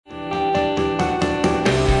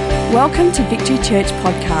Welcome to Victory Church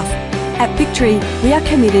Podcast. At Victory, we are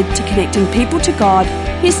committed to connecting people to God,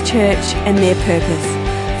 His church and their purpose.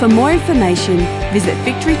 For more information, visit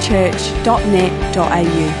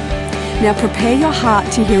victorychurch.net.au. Now prepare your heart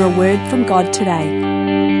to hear a word from God today.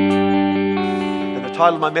 And the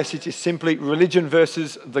title of my message is simply Religion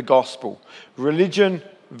versus the Gospel. Religion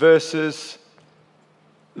versus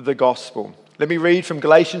the Gospel. Let me read from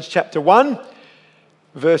Galatians chapter 1.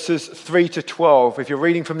 Verses 3 to 12. If you're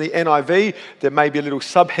reading from the NIV, there may be a little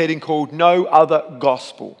subheading called No Other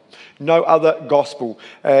Gospel. No Other Gospel.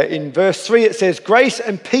 In verse 3 it says, Grace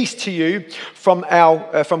and peace to you from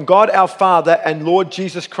God our Father and Lord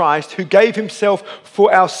Jesus Christ, who gave himself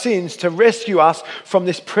for our sins to rescue us from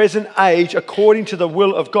this present age according to the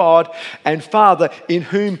will of God and Father, in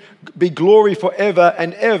whom be glory forever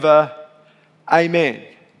and ever. Amen.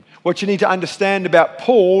 What you need to understand about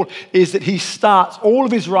Paul is that he starts all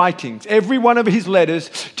of his writings, every one of his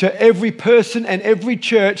letters to every person and every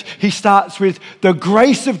church, he starts with the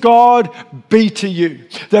grace of God be to you.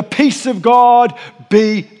 The peace of God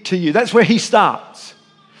be to you. That's where he starts.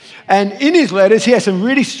 And in his letters, he has some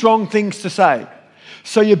really strong things to say.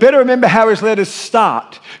 So you better remember how his letters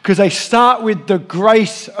start, because they start with the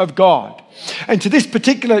grace of God. And to this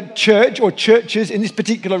particular church or churches in this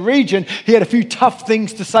particular region, he had a few tough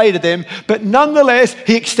things to say to them, but nonetheless,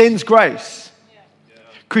 he extends grace.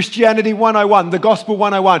 Christianity 101, the Gospel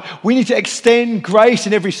 101. We need to extend grace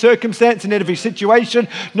in every circumstance, in every situation,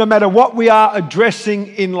 no matter what we are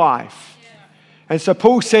addressing in life. And so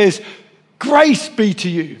Paul says, grace be to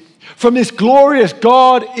you from this glorious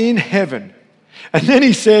God in heaven. And then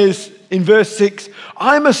he says in verse 6,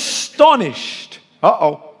 I'm astonished.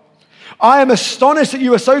 I am astonished that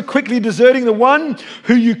you are so quickly deserting the one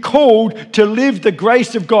who you called to live the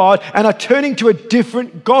grace of God and are turning to a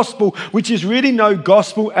different gospel, which is really no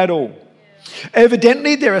gospel at all.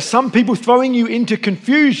 Evidently, there are some people throwing you into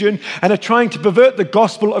confusion and are trying to pervert the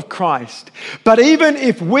gospel of Christ. But even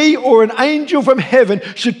if we or an angel from heaven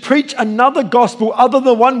should preach another gospel other than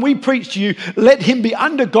the one we preach to you, let him be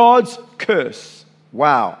under God's curse.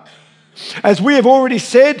 Wow. As we have already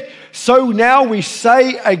said, so now we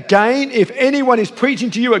say again, if anyone is preaching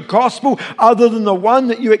to you a gospel other than the one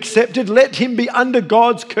that you accepted, let him be under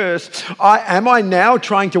God's curse. Am I now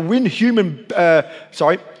trying to win the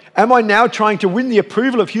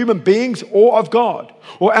approval of human beings or of God?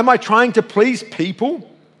 Or am I trying to please people?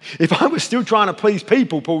 If I was still trying to please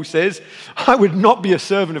people, Paul says, I would not be a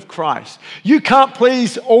servant of Christ. You can't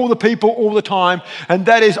please all the people all the time, and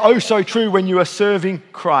that is oh so true when you are serving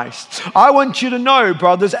Christ. I want you to know,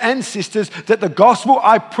 brothers and sisters, that the gospel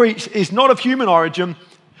I preach is not of human origin.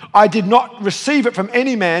 I did not receive it from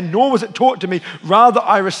any man, nor was it taught to me. Rather,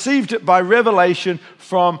 I received it by revelation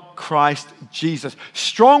from Christ Jesus.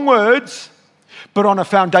 Strong words, but on a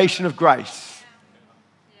foundation of grace.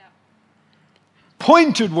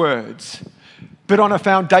 Pointed words, but on a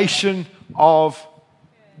foundation of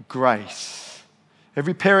grace.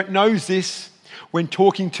 Every parent knows this when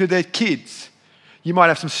talking to their kids. You might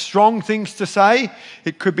have some strong things to say.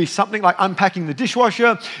 It could be something like unpacking the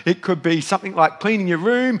dishwasher. It could be something like cleaning your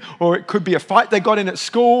room, or it could be a fight they got in at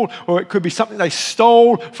school, or it could be something they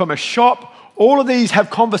stole from a shop. All of these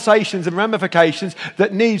have conversations and ramifications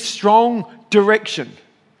that need strong direction.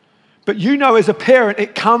 But you know, as a parent,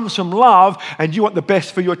 it comes from love and you want the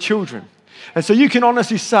best for your children. And so you can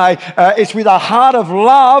honestly say, it's with a heart of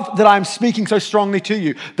love that I'm speaking so strongly to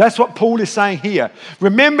you. That's what Paul is saying here.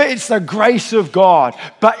 Remember, it's the grace of God.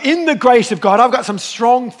 But in the grace of God, I've got some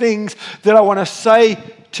strong things that I want to say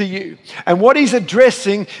to you. And what he's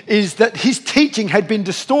addressing is that his teaching had been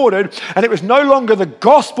distorted and it was no longer the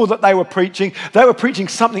gospel that they were preaching. They were preaching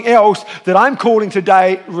something else that I'm calling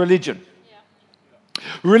today religion.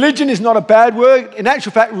 Religion is not a bad word. In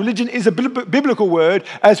actual fact, religion is a biblical word,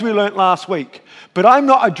 as we learnt last week. But I'm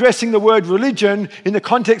not addressing the word religion in the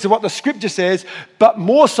context of what the scripture says, but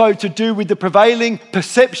more so to do with the prevailing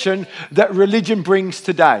perception that religion brings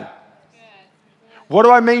today. What do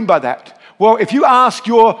I mean by that? Well, if you ask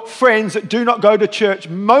your friends that do not go to church,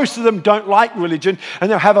 most of them don't like religion, and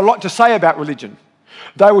they'll have a lot to say about religion.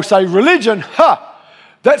 They will say, religion,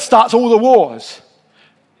 that starts all the wars.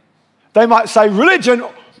 They might say, religion,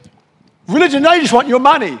 they just want your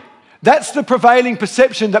money. That's the prevailing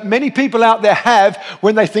perception that many people out there have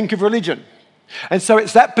when they think of religion. And so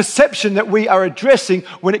it's that perception that we are addressing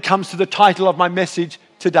when it comes to the title of my message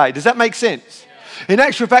today. Does that make sense? In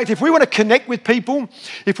actual fact, if we want to connect with people,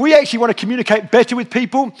 if we actually want to communicate better with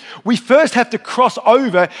people, we first have to cross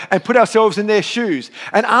over and put ourselves in their shoes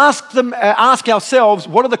and ask ourselves,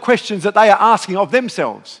 what are the questions that they are asking of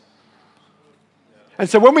themselves? And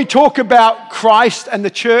so when we talk about Christ and the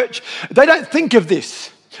church, they don't think of this.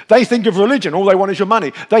 They think of religion. All they want is your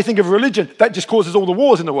money. They think of religion. That just causes all the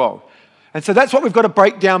wars in the world. And so that's what we've got to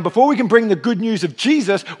break down. Before we can bring the good news of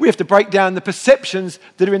Jesus, we have to break down the perceptions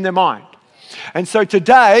that are in their mind. And so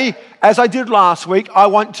today, as I did last week, I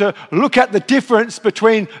want to look at the difference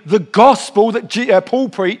between the gospel that Paul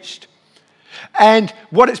preached and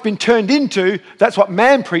what it's been turned into. That's what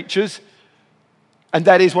man preaches, and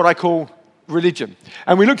that is what I call religion.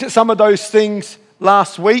 And we looked at some of those things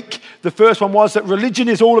last week. The first one was that religion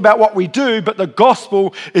is all about what we do, but the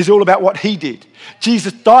gospel is all about what he did.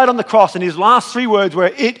 Jesus died on the cross, and his last 3 words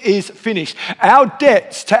were, "It is finished." Our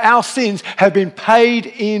debts to our sins have been paid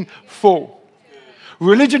in full.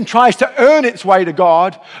 Religion tries to earn its way to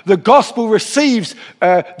God. The gospel receives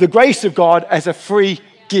the grace of God as a free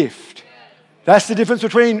gift. That's the difference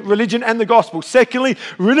between religion and the gospel. Secondly,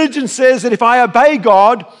 religion says that if I obey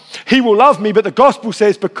God, he will love me. But the gospel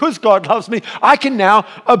says because God loves me, I can now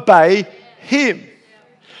obey him.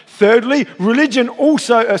 Thirdly, religion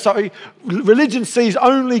sees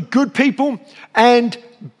only good people and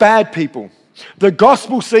bad people. The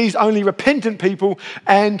gospel sees only repentant people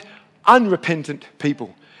and unrepentant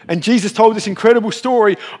people. And Jesus told this incredible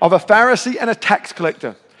story of a Pharisee and a tax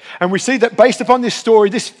collector. And we see that based upon this story,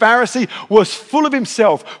 this Pharisee was full of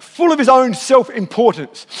himself, full of his own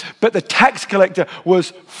self-importance. But the tax collector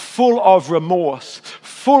was full of remorse,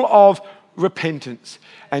 full of repentance.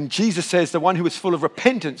 And Jesus says the one who was full of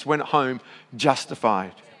repentance went home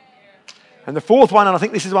justified. And the fourth one, and I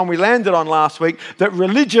think this is the one we landed on last week, that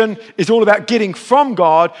religion is all about getting from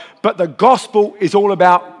God, but the gospel is all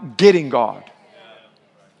about getting God.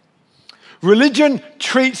 Religion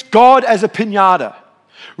treats God as a piñata.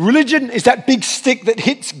 Religion is that big stick that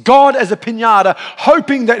hits God as a piñata,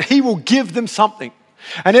 hoping that he will give them something.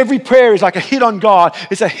 And every prayer is like a hit on God.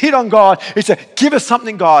 It's a hit on God. It's a give us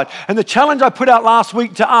something, God. And the challenge I put out last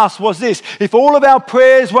week to us was this: if all of our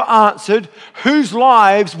prayers were answered, whose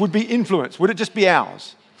lives would be influenced? Would it just be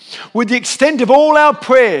ours? Would the extent of all our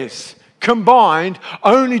prayers combined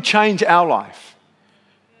only change our life?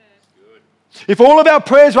 If all of our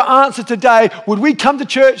prayers were answered today, would we come to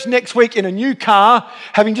church next week in a new car,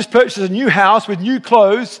 having just purchased a new house with new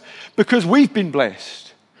clothes because we've been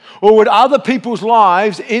blessed? Or would other people's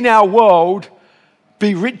lives in our world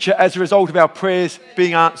be richer as a result of our prayers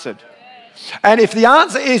being answered? And if the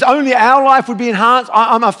answer is only our life would be enhanced,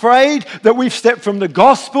 I'm afraid that we've stepped from the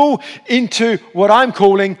gospel into what I'm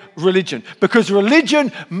calling religion. Because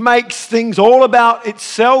religion makes things all about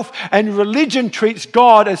itself, and religion treats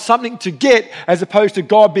God as something to get as opposed to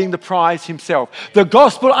God being the prize himself. The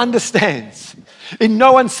gospel understands, in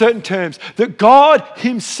no uncertain terms, that God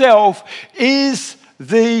himself is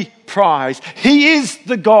the prize. He is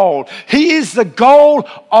the goal. He is the goal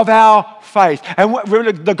of our faith. And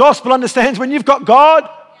the gospel understands when you've got God,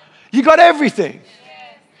 you've got everything.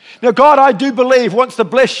 Now, God, I do believe, wants to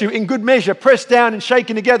bless you in good measure, pressed down and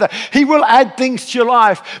shaken together. He will add things to your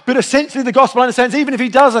life. But essentially, the gospel understands even if he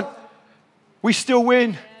doesn't, we still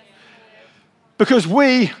win. Because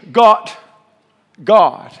we got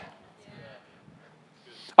God.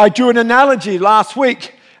 I drew an analogy last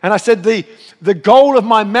week, and I said the goal of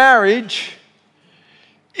my marriage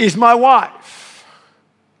is my wife.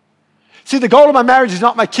 See, the goal of my marriage is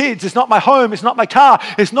not my kids, it's not my home, it's not my car,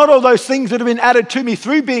 it's not all those things that have been added to me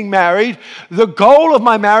through being married. The goal of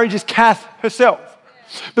my marriage is Kath herself.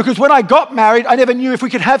 Because when I got married, I never knew if we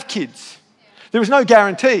could have kids. There was no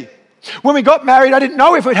guarantee. When we got married, I didn't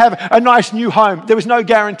know if we'd have a nice new home. There was no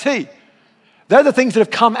guarantee. They're the things that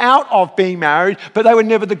have come out of being married, but they were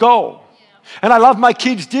never the goal. And I love my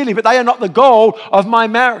kids dearly, but they are not the goal of my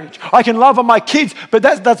marriage. I can love on my kids, but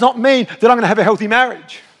that does not mean that I'm going to have a healthy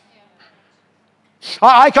marriage.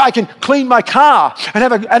 I can clean my car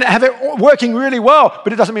and have it working really well,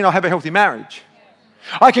 but it doesn't mean I'll have a healthy marriage.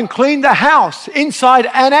 I can clean the house inside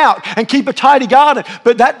and out and keep a tidy garden,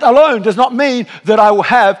 but that alone does not mean that I will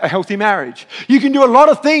have a healthy marriage. You can do a lot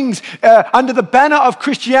of things under the banner of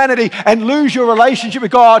Christianity and lose your relationship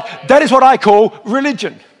with God. That is what I call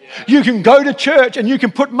religion. You can go to church and you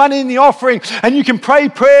can put money in the offering and you can pray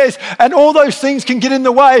prayers, and all those things can get in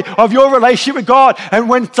the way of your relationship with God. And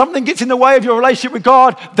when something gets in the way of your relationship with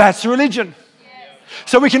God, that's religion.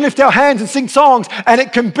 So we can lift our hands and sing songs, and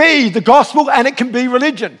it can be the gospel and it can be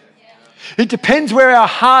religion. It depends where our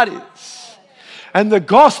heart is. And the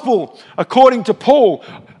gospel, according to Paul,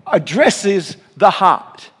 addresses the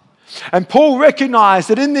heart. And Paul recognized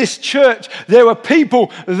that in this church there were people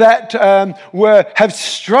that have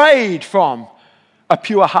strayed from a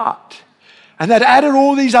pure heart. And that added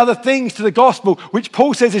all these other things to the gospel, which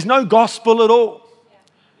Paul says is no gospel at all.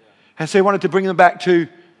 And so he wanted to bring them back to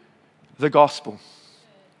the gospel.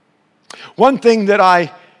 One thing that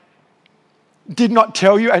I did not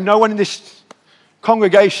tell you, and no one in this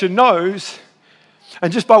congregation knows,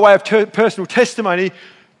 and just by way of personal testimony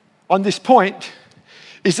on this point,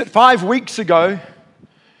 is that 5 weeks ago,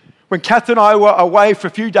 when Kath and I were away for a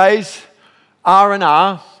few days,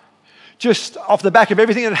 R&R, just off the back of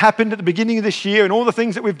everything that happened at the beginning of this year and all the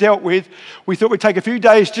things that we've dealt with, we thought we'd take a few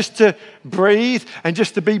days just to breathe and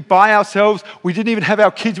just to be by ourselves. We didn't even have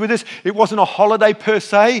our kids with us. It wasn't a holiday per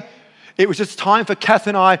se. It was just time for Kath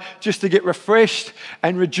and I just to get refreshed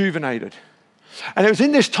and rejuvenated. And it was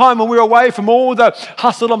in this time when we were away from all the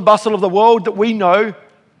hustle and bustle of the world that we know,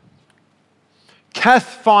 Kath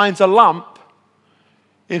finds a lump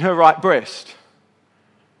in her right breast.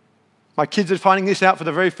 My kids are finding this out for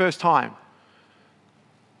the very first time.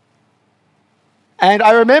 And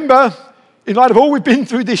I remember, in light of all we've been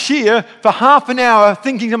through this year, for half an hour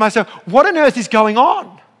thinking to myself, what on earth is going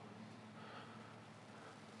on?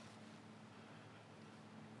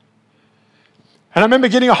 And I remember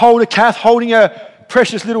getting a hold of Kath, holding her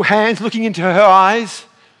precious little hands, looking into her eyes.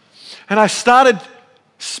 And I started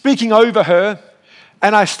speaking over her,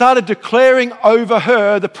 and I started declaring over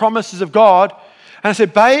her the promises of God. And I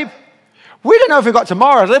said, babe, we don't know if we've got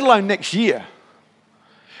tomorrow, let alone next year.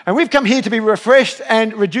 And we've come here to be refreshed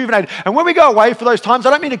and rejuvenated. And when we go away for those times, I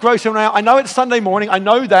don't mean to gross you out. I know it's Sunday morning. I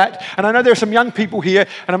know that. And I know there are some young people here.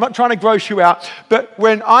 And I'm not trying to gross you out. But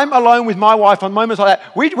when I'm alone with my wife on moments like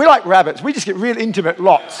that, we're like rabbits. We just get real intimate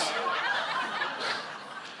lots.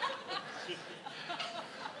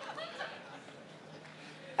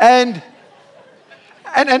 And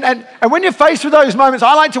when you're faced with those moments,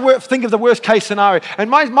 I like to think of the worst case scenario. And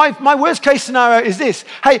my worst case scenario is this.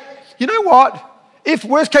 Hey, you know what? If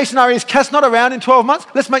worst case scenario is Cass not around in 12 months,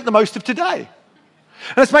 let's make the most of today.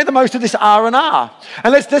 And let's make the most of this R&R.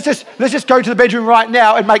 And let's just go to the bedroom right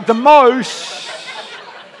now and make the most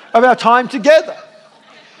of our time together.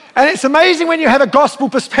 And it's amazing when you have a gospel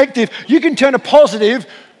perspective, you can turn a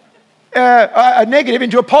negative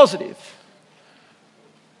into a positive.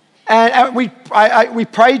 And we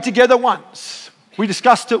prayed together once. We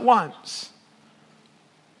discussed it once.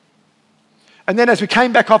 And then as we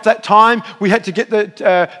came back off that time, we had to get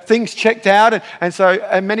the things checked out. And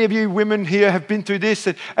so many of you women here have been through this,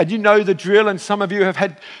 and you know the drill, and some of you have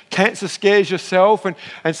had cancer scares yourself,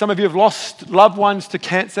 and some of you have lost loved ones to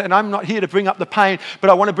cancer. And I'm not here to bring up the pain, but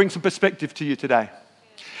I want to bring some perspective to you today.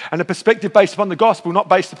 And a perspective based upon the gospel, not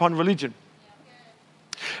based upon religion.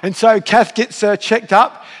 And so Kath gets checked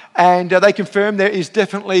up, and they confirm there is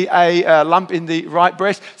definitely a lump in the right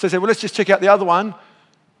breast. So they say, well, let's just check out the other one.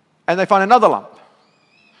 And they find another lump.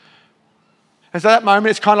 And so that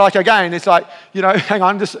moment, it's kind of like, again, it's like, hang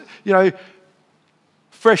on, just,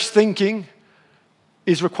 fresh thinking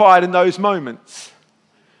is required in those moments.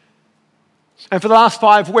 And for the last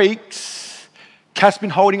 5 weeks, Kath's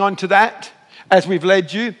been holding on to that as we've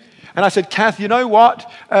led you. And I said, Kath, you know what?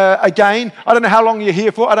 Again, I don't know how long you're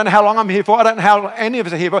here for. I don't know how long I'm here for. I don't know how any of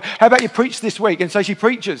us are here for. How about you preach this week? And so she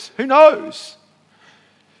preaches. Who knows?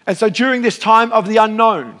 And so during this time of the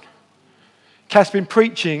unknown, Kath's been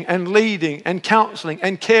preaching and leading and counseling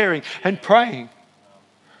and caring and praying.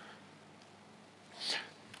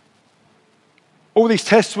 All these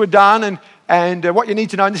tests were done, and what you need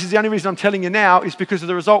to know, and this is the only reason I'm telling you now, is because of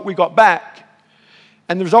the result we got back.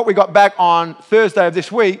 And the result we got back on Thursday of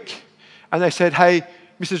this week, and they said, hey,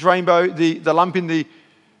 Mrs. Rainbow, the lump in the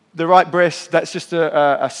right breast, that's just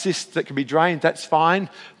a cyst that can be drained. That's fine.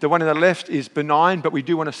 The one on the left is benign, but we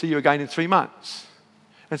do want to see you again in 3 months.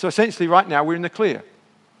 And so essentially right now we're in the clear.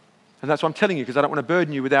 And that's what I'm telling you, because I don't want to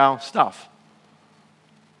burden you with our stuff.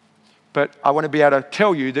 But I want to be able to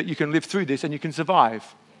tell you that you can live through this and you can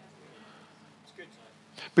survive.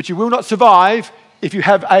 But you will not survive if you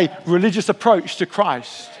have a religious approach to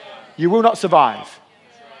Christ. You will not survive.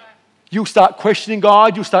 You'll start questioning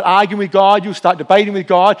God, you'll start arguing with God, you'll start debating with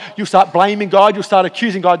God, you'll start blaming God, you'll start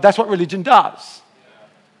accusing God. That's what religion does.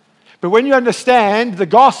 But when you understand the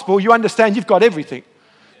gospel, you understand you've got everything.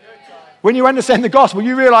 When you understand the gospel,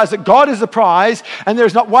 you realize that God is the prize, and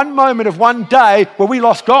there's not one moment of one day where we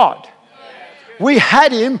lost God. We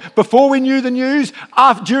had him before we knew the news,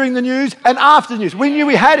 during the news, and after the news. We knew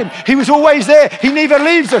we had him. He was always there. He never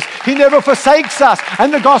leaves us. He never forsakes us.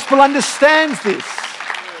 And the gospel understands this.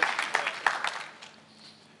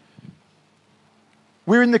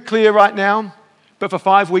 We're in the clear right now, but for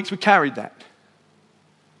 5 weeks we carried that.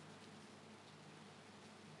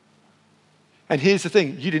 And here's the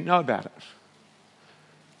thing, you didn't know about it.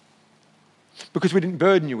 Because we didn't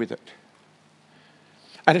burden you with it.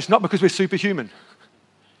 And it's not because we're superhuman.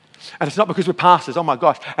 And it's not because we're pastors, oh my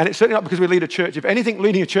gosh. And it's certainly not because we lead a church. If anything,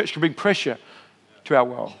 leading a church can bring pressure to our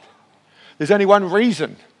world. There's only one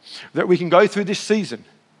reason that we can go through this season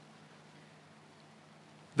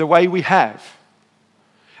the way we have.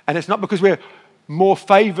 And it's not because we're more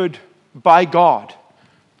favored by God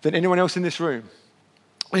than anyone else in this room.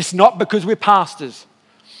 It's not because we're pastors.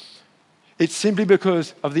 It's simply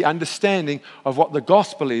because of the understanding of what the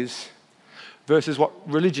gospel is versus what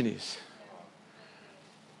religion is.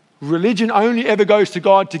 Religion only ever goes to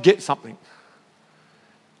God to get something.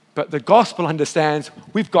 But the gospel understands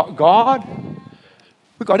we've got God,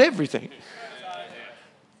 we've got everything.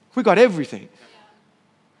 We've got everything.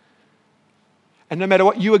 And no matter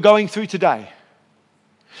what you are going through today,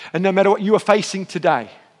 and no matter what you are facing today,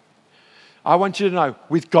 I want you to know,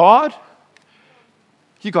 with God,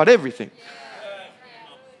 you got everything.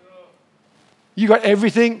 You got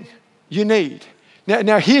everything you need.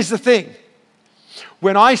 Now here's the thing.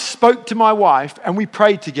 When I spoke to my wife and we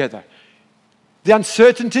prayed together, the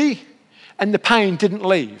uncertainty and the pain didn't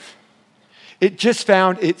leave. It just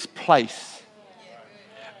found its place.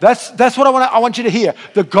 That's what I want you to hear.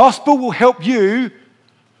 The gospel will help you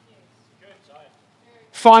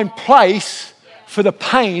find place for the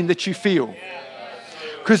pain that you feel.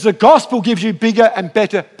 Because the gospel gives you bigger and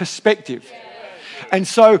better perspective. And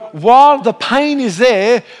so while the pain is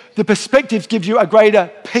there, the perspective gives you a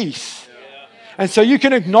greater peace. And so you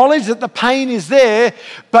can acknowledge that the pain is there,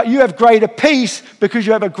 but you have greater peace because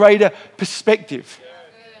you have a greater perspective.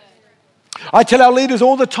 I tell our leaders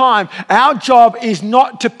all the time, our job is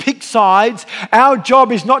not to pick sides. Our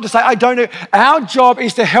job is not to say, I don't know. Our job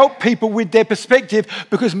is to help people with their perspective,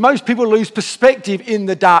 because most people lose perspective in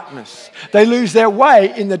the darkness. They lose their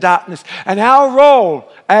way in the darkness. And our role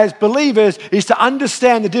as believers is to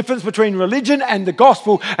understand the difference between religion and the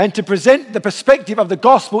gospel, and to present the perspective of the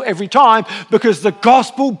gospel every time, because the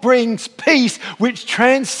gospel brings peace which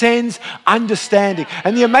transcends understanding.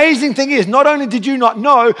 And the amazing thing is, not only did you not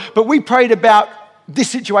know, but we prayed about this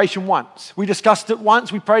situation once. We discussed it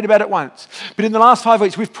once, we prayed about it once. But in the last 5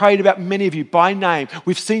 weeks, we've prayed about many of you by name.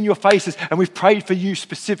 We've seen your faces and we've prayed for you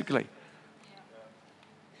specifically.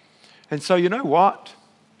 And so you know what?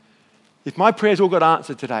 If my prayers all got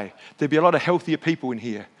answered today, there'd be a lot of healthier people in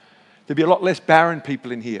here. There'd be a lot less barren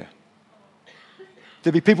people in here.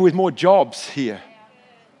 There'd be people with more jobs here.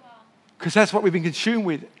 Because that's what we've been consumed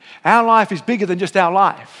with. Our life is bigger than just our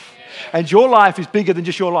life. And your life is bigger than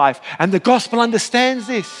just your life. And the gospel understands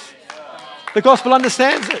this. The gospel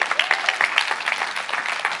understands it.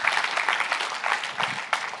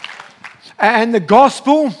 And the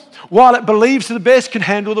gospel, while it believes the best, can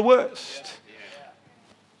handle the worst.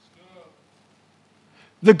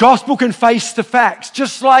 The gospel can face the facts,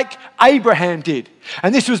 just like Abraham did.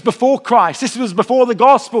 And this was before Christ. This was before the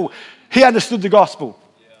gospel. He understood the gospel.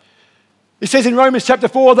 It says in Romans chapter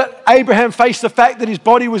 4 that Abraham faced the fact that his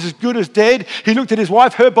body was as good as dead. He looked at his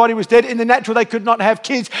wife, her body was dead. In the natural, they could not have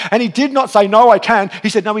kids. And he did not say, no, I can. He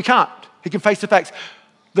said, no, we can't. He can face the facts.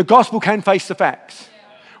 The gospel can face the facts.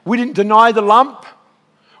 We didn't deny the lump.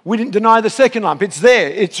 We didn't deny the second lump. It's there.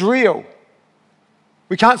 It's real.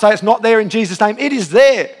 We can't say it's not there in Jesus' name. It is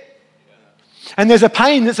there. And there's a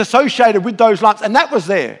pain that's associated with those lumps. And that was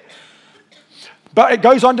there. But it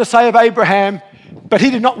goes on to say of Abraham, but he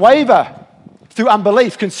did not waver through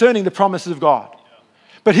unbelief concerning the promises of God.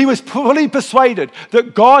 But he was fully persuaded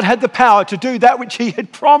that God had the power to do that which he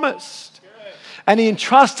had promised. And he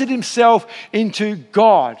entrusted himself into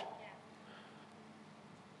God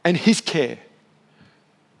and his care.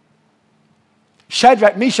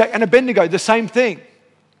 Shadrach, Meshach, and Abednego, the same thing.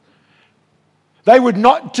 They would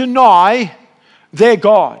not deny their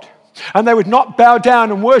God. And they would not bow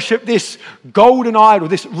down and worship this golden idol,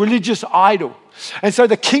 this religious idol. And so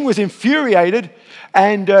the king was infuriated,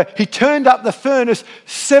 and he turned up the furnace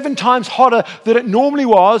 7 times hotter than it normally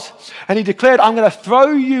was. And he declared, I'm going to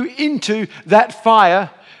throw you into that fire.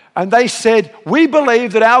 And they said, we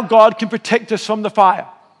believe that our God can protect us from the fire.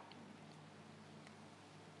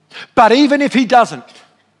 But even if he doesn't,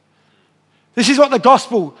 this is what the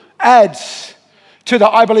gospel adds to the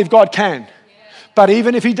I believe God can. But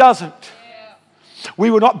even if he doesn't, we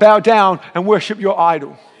will not bow down and worship your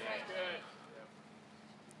idol.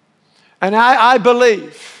 And I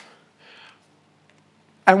believe,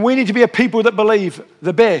 and we need to be a people that believe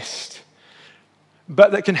the best,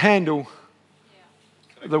 but that can handle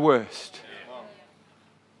the worst.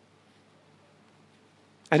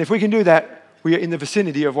 And if we can do that, we are in the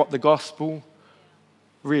vicinity of what the gospel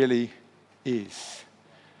really is.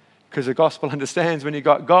 Because the gospel understands when you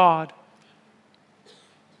got God,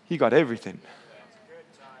 you got everything.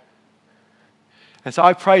 And so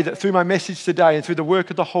I pray that through my message today and through the work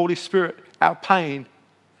of the Holy Spirit, our pain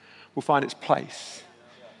will find its place.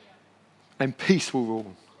 And peace will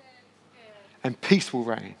rule. And peace will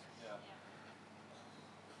reign.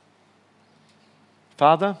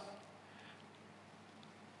 Father,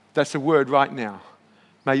 that's a word right now.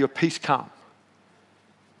 May your peace come.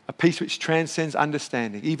 A peace which transcends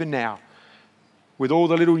understanding, even now, with all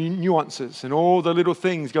the little nuances and all the little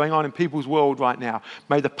things going on in people's world right now.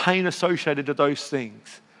 May the pain associated to those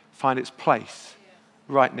things find its place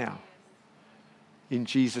right now. In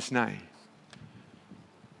Jesus' name.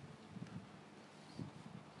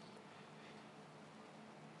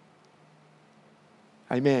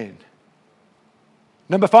 Amen.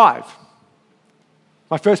 Number 5.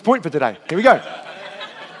 My first point for today. Here we go.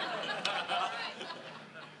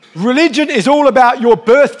 Religion is all about your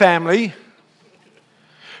birth family,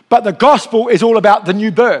 but the gospel is all about the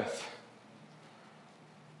new birth.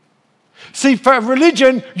 See, for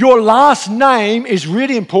religion, your last name is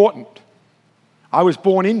really important. I was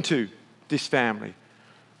born into this family.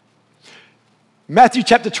 Matthew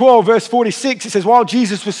chapter 12, verse 46, it says, while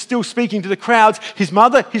Jesus was still speaking to the crowds, his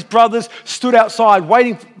mother, his brothers stood outside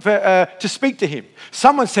waiting to speak to him.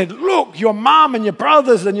 Someone said, look, your mom and your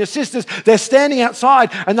brothers and your sisters, they're standing outside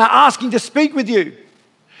and they're asking to speak with you.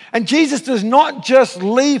 And Jesus does not just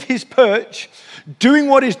leave his perch doing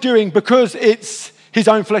what he's doing because it's his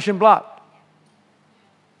own flesh and blood.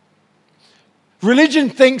 Religion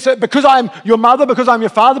thinks that because I'm your mother, because I'm your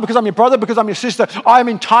father, because I'm your brother, because I'm your sister, I'm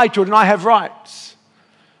entitled and I have rights.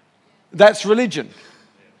 That's religion.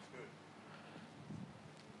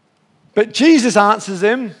 But Jesus answers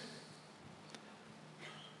them,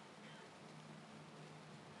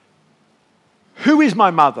 who is my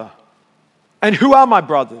mother? And who are my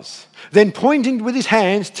brothers? Then pointing with his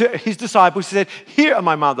hands to his disciples, he said, here are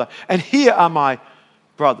my mother and here are my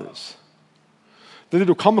brothers. The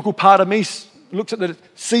little comical part of me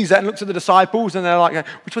sees that and looks at the disciples and they're like,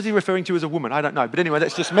 which was he referring to as a woman? I don't know. But anyway,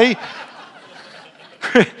 that's just me.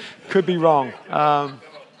 Could be wrong.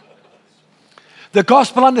 The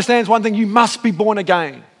gospel understands one thing. You must be born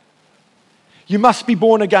again. You must be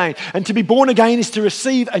born again. And to be born again is to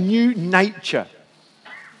receive a new nature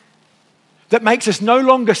that makes us no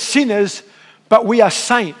longer sinners, but we are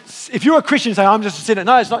saints. If you're a Christian, say, I'm just a sinner.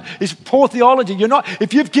 No, it's not. It's poor theology. You're not.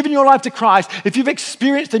 If you've given your life to Christ, if you've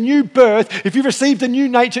experienced a new birth, if you've received a new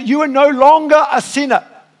nature, you are no longer a sinner.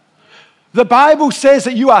 The Bible says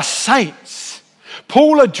that you are saints.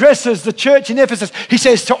 Paul addresses the church in Ephesus. He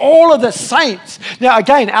says to all of the saints. Now,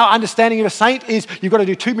 again, our understanding of a saint is you've got to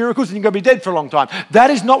do 2 miracles and you've got to be dead for a long time. That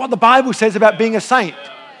is not what the Bible says about being a saint.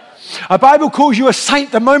 A Bible calls you a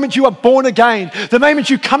saint the moment you are born again, the moment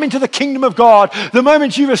you come into the kingdom of God, the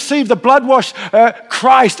moment you receive the blood-washed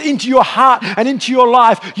Christ into your heart and into your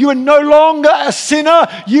life. You are no longer a sinner,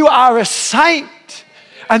 you are a saint.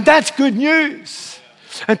 And that's good news.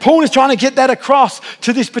 And Paul is trying to get that across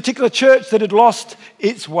to this particular church that had lost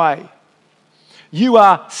its way. You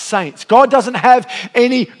are saints. God doesn't have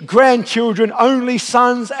any grandchildren, only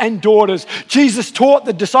sons and daughters. Jesus taught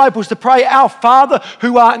the disciples to pray, our Father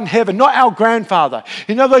who art in heaven, not our grandfather.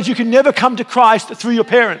 In other words, you can never come to Christ through your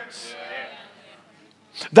parents.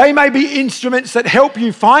 They may be instruments that help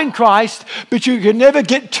you find Christ, but you can never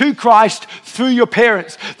get to Christ through your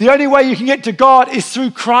parents. The only way you can get to God is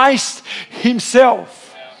through Christ himself.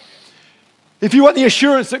 If you want the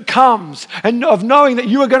assurance that comes and of knowing that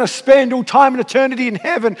you are going to spend all time and eternity in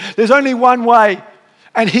heaven, there's only one way,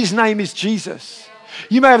 and his name is Jesus.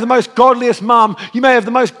 You may have the most godliest mum, you may have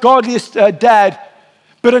the most godliest dad,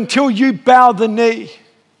 but until you bow the knee,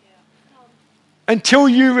 until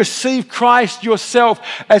you receive Christ yourself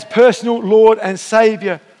as personal Lord and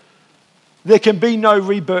Savior, there can be no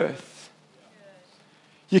rebirth.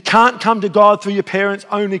 You can't come to God through your parents,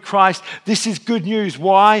 only Christ. This is good news.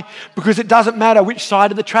 Why? Because it doesn't matter which side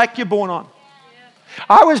of the track you're born on.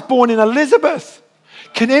 I was born in Elizabeth.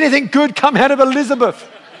 Can anything good come out of Elizabeth?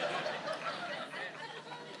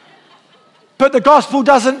 But the gospel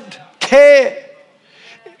doesn't care.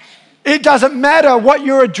 It doesn't matter what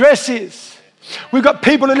your address is. We've got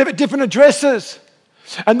people who live at different addresses.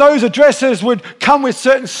 And those addresses would come with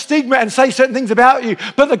certain stigma and say certain things about you.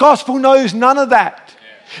 But the gospel knows none of that.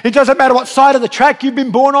 It doesn't matter what side of the track you've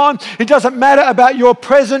been born on. It doesn't matter about your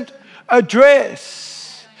present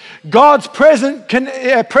address. God's presence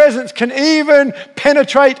can even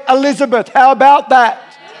penetrate Elizabeth. How about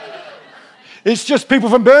that? It's just people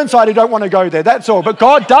from Burnside who don't want to go there, that's all. But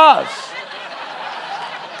God does.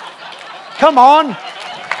 Come on.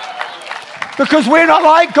 Because we're not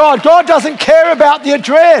like God. God doesn't care about the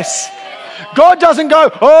address. God doesn't go,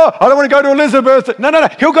 oh, I don't want to go to Elizabeth. No.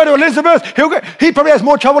 He'll go to Elizabeth. He probably has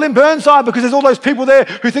more trouble in Burnside because there's all those people there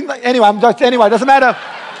who think that, anyway, it doesn't matter.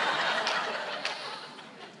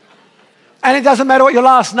 And it doesn't matter what your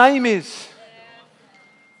last name is.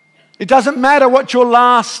 It doesn't matter what your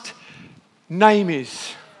last name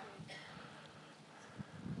is.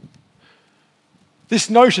 This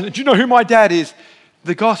notion that, do you know who my dad is?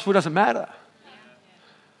 The gospel doesn't matter.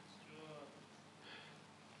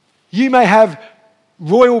 You may have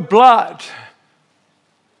royal blood,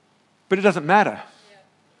 but it doesn't matter.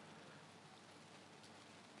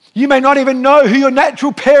 You may not even know who your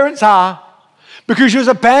natural parents are because you was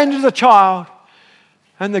abandoned as a child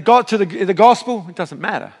and they got to the gospel. It doesn't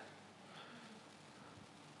matter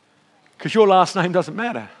because your last name doesn't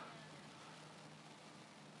matter.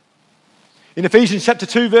 In Ephesians chapter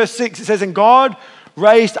 2, verse 6, it says, and God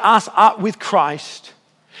raised us up with Christ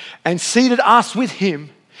and seated us with him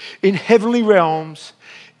in heavenly realms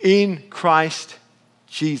in Christ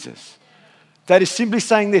Jesus. That is simply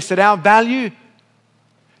saying this, that our value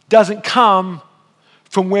doesn't come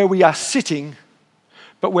from where we are sitting,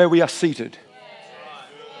 but where we are seated.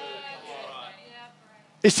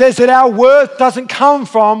 It says that our worth doesn't come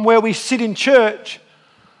from where we sit in church,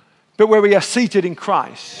 but where we are seated in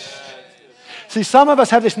Christ. See, some of us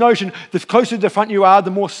have this notion, the closer to the front you are, the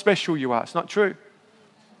more special you are. It's not true.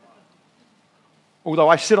 Although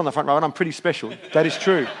I sit on the front row and I'm pretty special. That is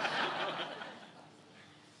true.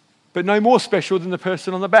 But no more special than the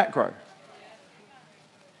person on the back row.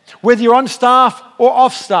 Whether you're on staff or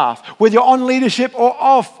off staff, whether you're on leadership or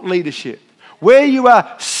off leadership, where you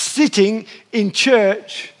are sitting in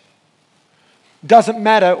church doesn't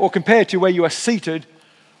matter or compare to where you are seated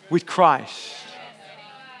with Christ.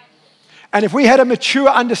 And if we had a mature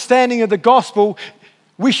understanding of the gospel,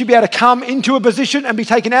 we should be able to come into a position and be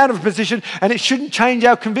taken out of a position, and it shouldn't change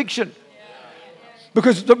our conviction.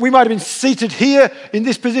 Because we might have been seated here in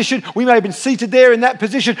this position, we may have been seated there in that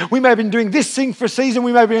position, we may have been doing this thing for a season,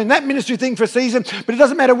 we may have been doing that ministry thing for a season, but it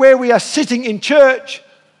doesn't matter where we are sitting in church,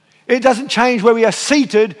 it doesn't change where we are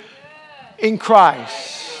seated in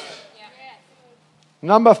Christ.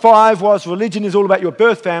 Number 5 was religion is all about your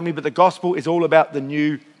birth family, but the gospel is all about the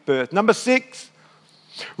new birth. Number 6,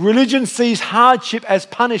 religion sees hardship as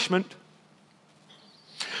punishment.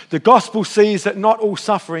 The gospel sees that not all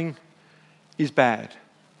suffering is bad.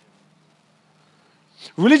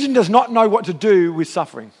 Religion does not know what to do with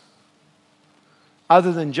suffering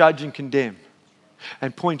other than judge and condemn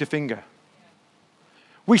and point a finger.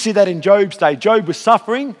 We see that in Job's day. Job was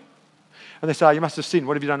suffering and they say, oh, you must have sinned.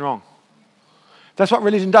 What have you done wrong? That's what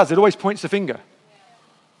religion does. It always points the finger.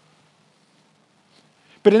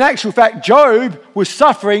 But in actual fact, Job was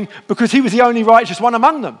suffering because he was the only righteous one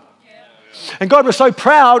among them. And God was so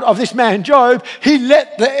proud of this man, Job, he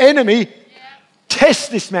let the enemy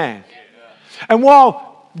test this man. And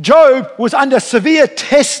while Job was under severe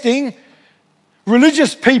testing,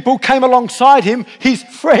 religious people came alongside him, his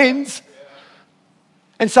friends,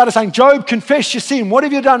 and started saying, Job, confess your sin. What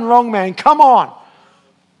have you done wrong, man? Come on.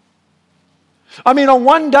 I mean, on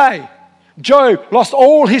one day, Job lost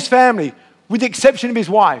all his family with the exception of his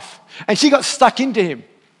wife. And she got stuck into him.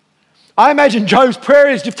 I imagine Job's prayer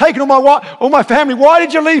is, you've taken all my family. Why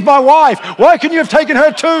did you leave my wife? Why couldn't you have taken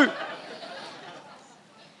her too?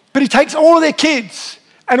 But he takes all of their kids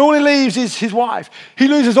and all he leaves is his wife. He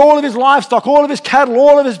loses all of his livestock, all of his cattle,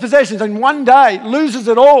 all of his possessions, and one day loses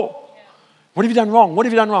it all. What have you done wrong? What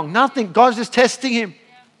have you done wrong? Nothing. God's just testing him.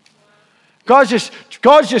 God's just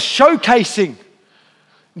showcasing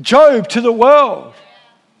Job to the world.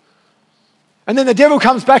 And then the devil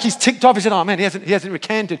comes back, he's ticked off, he said, oh man, he hasn't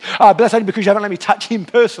recanted. But that's only because you haven't let me touch him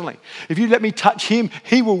personally. If you let me touch him,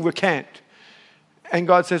 he will recant. And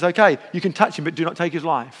God says, okay, you can touch him, but do not take his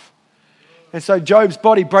life. And so Job's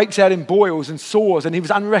body breaks out in boils and sores, and he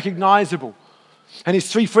was unrecognizable. And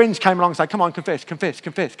his 3 friends came along and said, come on, confess,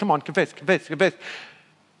 come on, confess.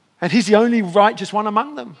 And he's the only righteous one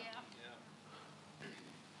among them.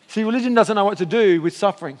 See, religion doesn't know what to do with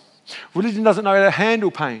suffering. Religion doesn't know how to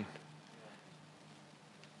handle pain,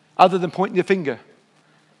 other than pointing the finger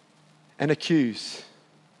and accuse.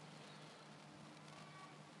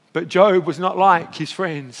 But Job was not like his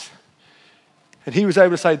friends. And he was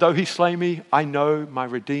able to say, though he slay me, I know my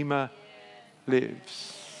Redeemer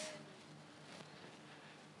lives.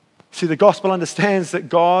 See, the gospel understands that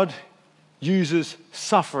God uses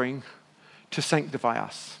suffering to sanctify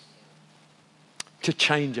us, to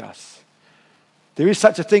change us. There is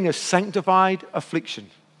such a thing as sanctified affliction.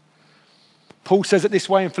 Paul says it this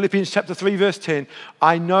way in Philippians chapter 3, verse 10.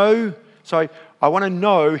 I want to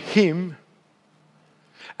know him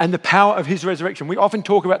and the power of his resurrection. We often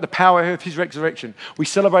talk about the power of his resurrection. We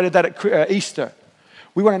celebrated that at Easter.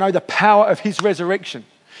 We want to know the power of his resurrection.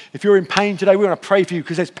 If you're in pain today, we want to pray for you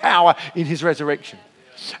because there's power in his resurrection.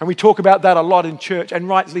 And we talk about that a lot in church, and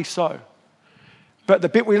rightly so. But the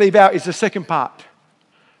bit we leave out is the second part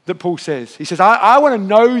that Paul says. He says, I want to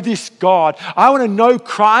know this God. I want to know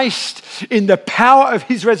Christ in the power of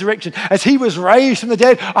his resurrection. As he was raised from the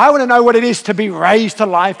dead, I want to know what it is to be raised to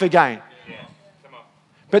life again.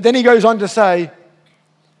 But then he goes on to say,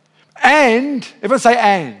 and, everyone say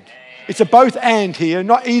and. It's a both and here,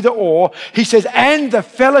 not either or. He says, and the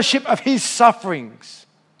fellowship of his sufferings.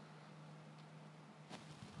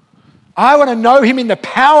 I want to know him in the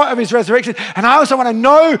power of his resurrection, and I also want to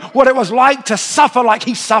know what it was like to suffer like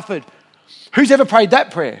he suffered. Who's ever prayed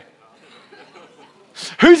that prayer?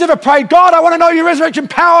 Who's ever prayed, God, I want to know your resurrection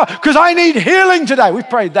power because I need healing today? We've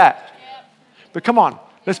prayed that. But come on,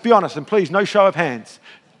 let's be honest, and please, no show of hands.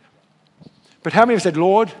 But how many have said,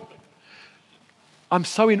 Lord, I'm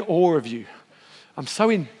so in awe of you. I'm so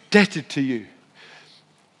indebted to you.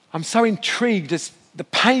 I'm so intrigued as the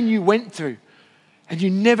pain you went through and you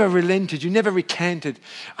never relented, you never recanted.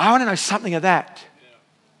 I want to know something of that.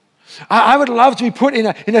 I would love to be put in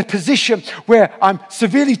a position where I'm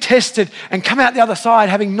severely tested and come out the other side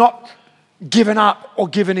having not given up or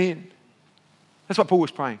given in. That's what Paul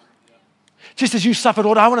was praying. Just as you suffered,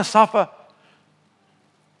 Lord, I want to suffer.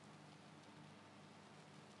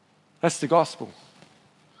 That's the gospel.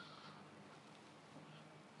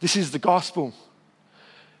 This is the gospel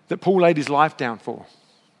that Paul laid his life down for.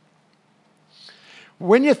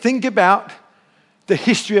 When you think about the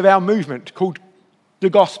history of our movement called the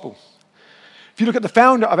gospel, if you look at the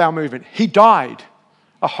founder of our movement, he died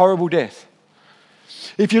a horrible death.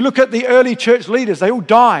 If you look at the early church leaders, they all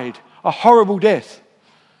died a horrible death.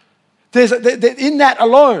 In that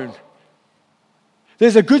alone,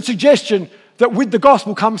 there's a good suggestion that with the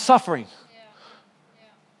gospel comes suffering.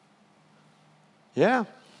 Yeah.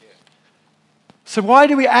 So why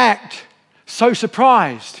do we act so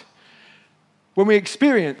surprised when we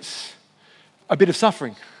experience a bit of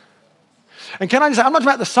suffering? And can I just say, I'm not talking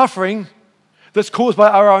about the suffering that's caused by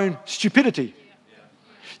our own stupidity.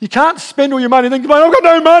 You can't spend all your money and think, I've got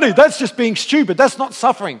no money. That's just being stupid. That's not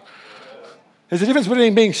suffering. There's a difference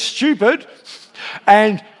between being stupid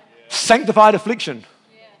and sanctified affliction.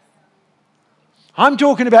 I'm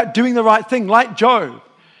talking about doing the right thing like Job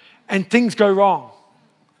and things go wrong.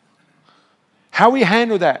 How we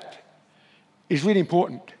handle that is really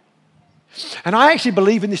important. And I actually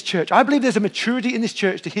believe in this church. I believe there's a maturity in this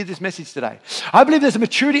church to hear this message today. I believe there's a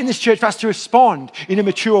maturity in this church for us to respond in a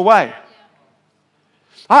mature way.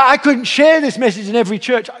 I couldn't share this message in every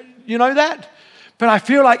church. You know that? But I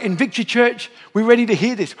feel like in Victory Church, we're ready to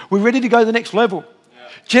hear this. We're ready to go to the next level.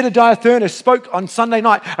 Jedediah Thurner spoke on Sunday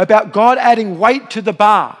night about God adding weight to the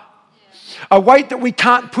bar. A weight that we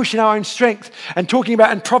can't push in our own strength, and talking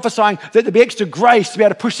about and prophesying that there'll be extra grace to be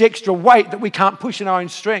able to push the extra weight that we can't push in our own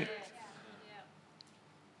strength.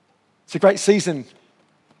 It's a great season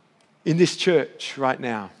in this church right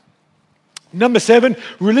now. Number 7,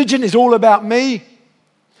 religion is all about me,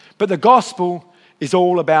 but the gospel is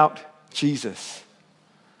all about Jesus.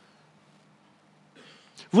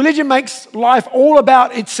 Religion makes life all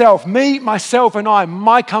about itself. Me, myself, and I.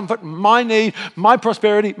 My comfort, my need, my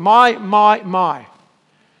prosperity, my.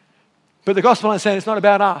 But the gospel understands it's not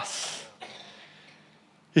about us.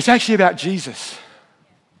 It's actually about Jesus.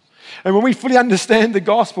 And when we fully understand the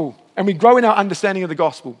gospel and we grow in our understanding of the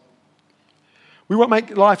gospel, we won't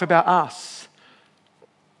make life about us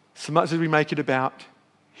so much as we make it about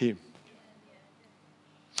him.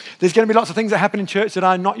 There's going to be lots of things that happen in church that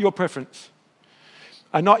are not your preference,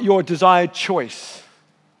 are not your desired choice.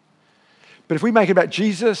 But if we make it about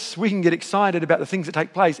Jesus, we can get excited about the things that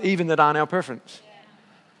take place, even that aren't our preference.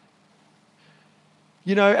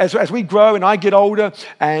 You know, as we grow and I get older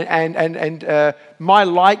and my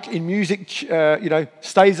like in music,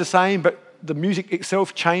 stays the same, but the music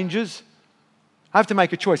itself changes, I have to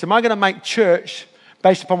make a choice. Am I going to make church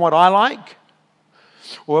based upon what I like?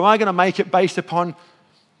 Or am I going to make it based upon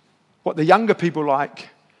what the younger people like,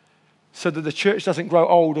 so that the church doesn't grow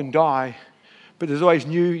old and die, but there's always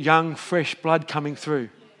new, young, fresh blood coming through?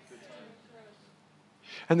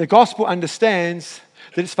 And the gospel understands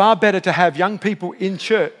that it's far better to have young people in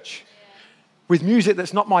church with music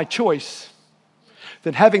that's not my choice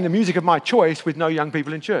than having the music of my choice with no young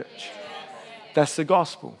people in church. That's the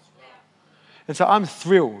gospel. And so I'm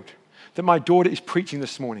thrilled that my daughter is preaching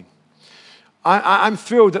this morning. I'm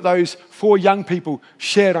thrilled that those 4 young people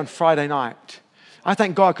shared on Friday night. I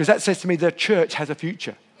thank God because that says to me the church has a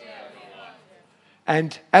future.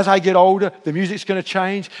 And as I get older, the music's going to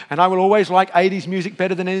change, and I will always like 80s music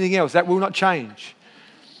better than anything else. That will not change.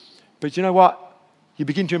 But you know what? You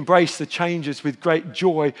begin to embrace the changes with great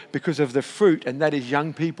joy because of the fruit, and that is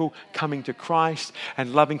young people coming to Christ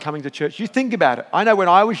and loving coming to church. You think about it. I know when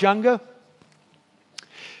I was younger,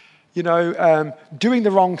 doing the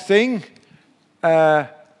wrong thing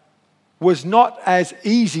was not as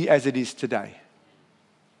easy as it is today.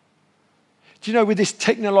 Do you know, with this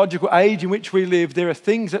technological age in which we live, there are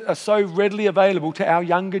things that are so readily available to our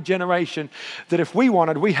younger generation that if we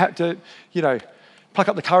wanted, we had to, pluck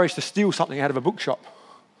up the courage to steal something out of a bookshop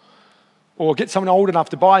or get someone old enough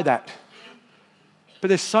to buy that. But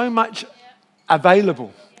there's so much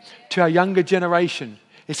available to our younger generation.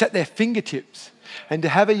 It's at their fingertips. And to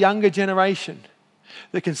have a younger generation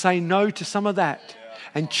that can say no to some of that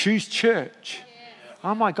and choose church,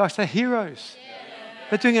 oh my gosh, they're heroes.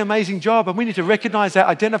 They're doing an amazing job, and we need to recognize that,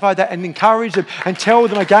 identify that, and encourage them and tell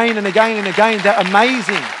them again and again and again they're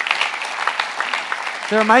amazing.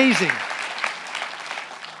 They're amazing.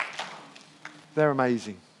 They're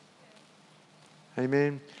amazing.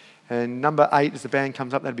 Amen. And number 8, as the band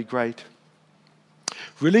comes up, that'd be great.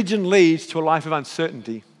 Religion leads to a life of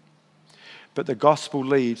uncertainty, but the gospel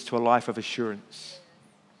leads to a life of assurance.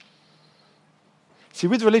 See,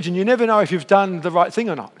 with religion, you never know if you've done the right thing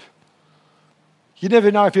or not. You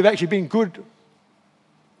never know if you've actually been good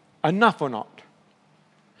enough or not.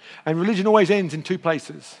 And religion always ends in 2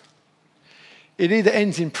 places. It either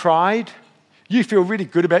ends in pride. You feel really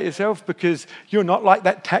good about yourself because you're not like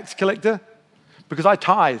that tax collector. Because I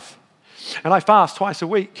tithe and I fast twice a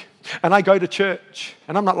week and I go to church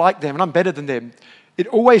and I'm not like them and I'm better than them. It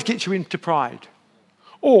always gets you into pride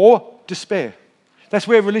or despair. That's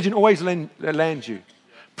where religion always lands you.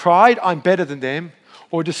 Pride, I'm better than them,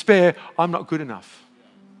 or despair, I'm not good enough.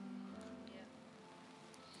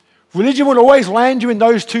 Religion will always land you in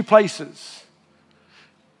those 2 places.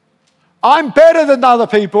 I'm better than other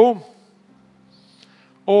people,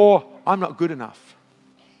 or I'm not good enough.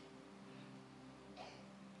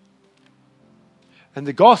 And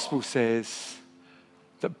the gospel says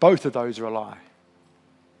that both of those are a lie.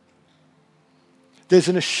 There's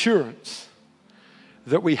an assurance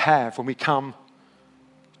that we have when we come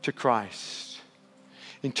to Christ.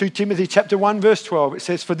 In 2 Timothy chapter 1, verse 12, it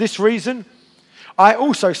says, "For this reason, I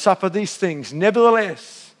also suffer these things.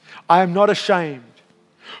 Nevertheless, I am not ashamed.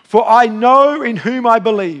 For I know in whom I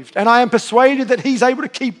believed, and I am persuaded that he's able to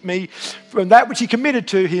keep me from that which he committed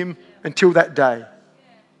to him until that day."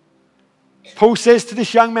 Paul says to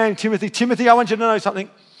this young man, Timothy, I want you to know something.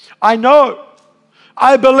 I know,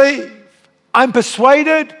 I believe, I'm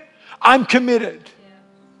persuaded, I'm committed.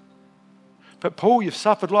 But Paul, you've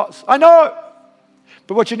suffered lots. I know.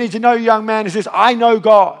 But what you need to know, young man, is this: I know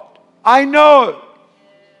God. I know.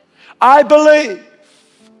 I believe.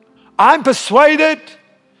 I'm persuaded.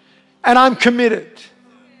 And I'm committed.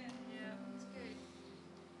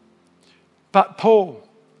 But Paul,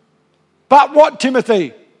 but what,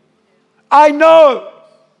 Timothy? I know.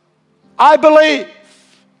 I believe.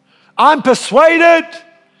 I'm persuaded.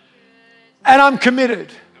 And I'm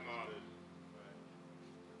committed.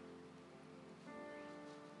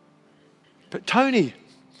 But Tony,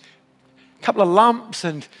 a couple of lumps,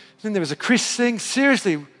 and then there was a Chris thing.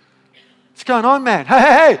 Seriously, what's going on, man?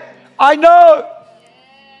 Hey, I know.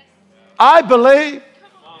 I believe.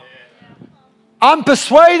 I'm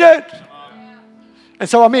persuaded. And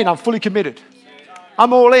so I'm in. I'm fully committed.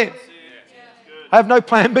 I'm all in. I have no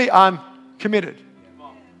plan B. I'm committed.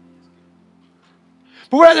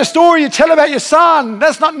 But we're at the story, you tell about your son.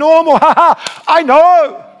 That's not normal. I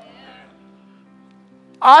know.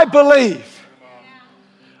 I believe.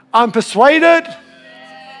 I'm persuaded.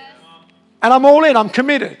 And I'm all in. I'm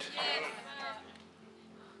committed.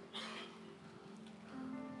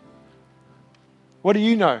 What do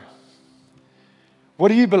you know? What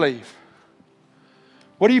do you believe?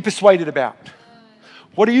 What are you persuaded about?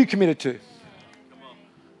 What are you committed to?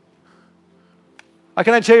 I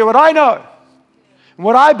can tell you what I know, and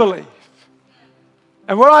what I believe,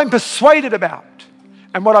 and what I'm persuaded about,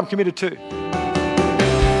 and what I'm committed to.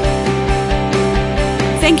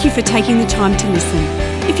 Thank you for taking the time to listen.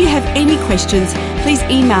 If you have any questions, please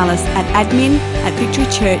email us at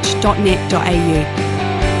admin@victorychurch.net.au.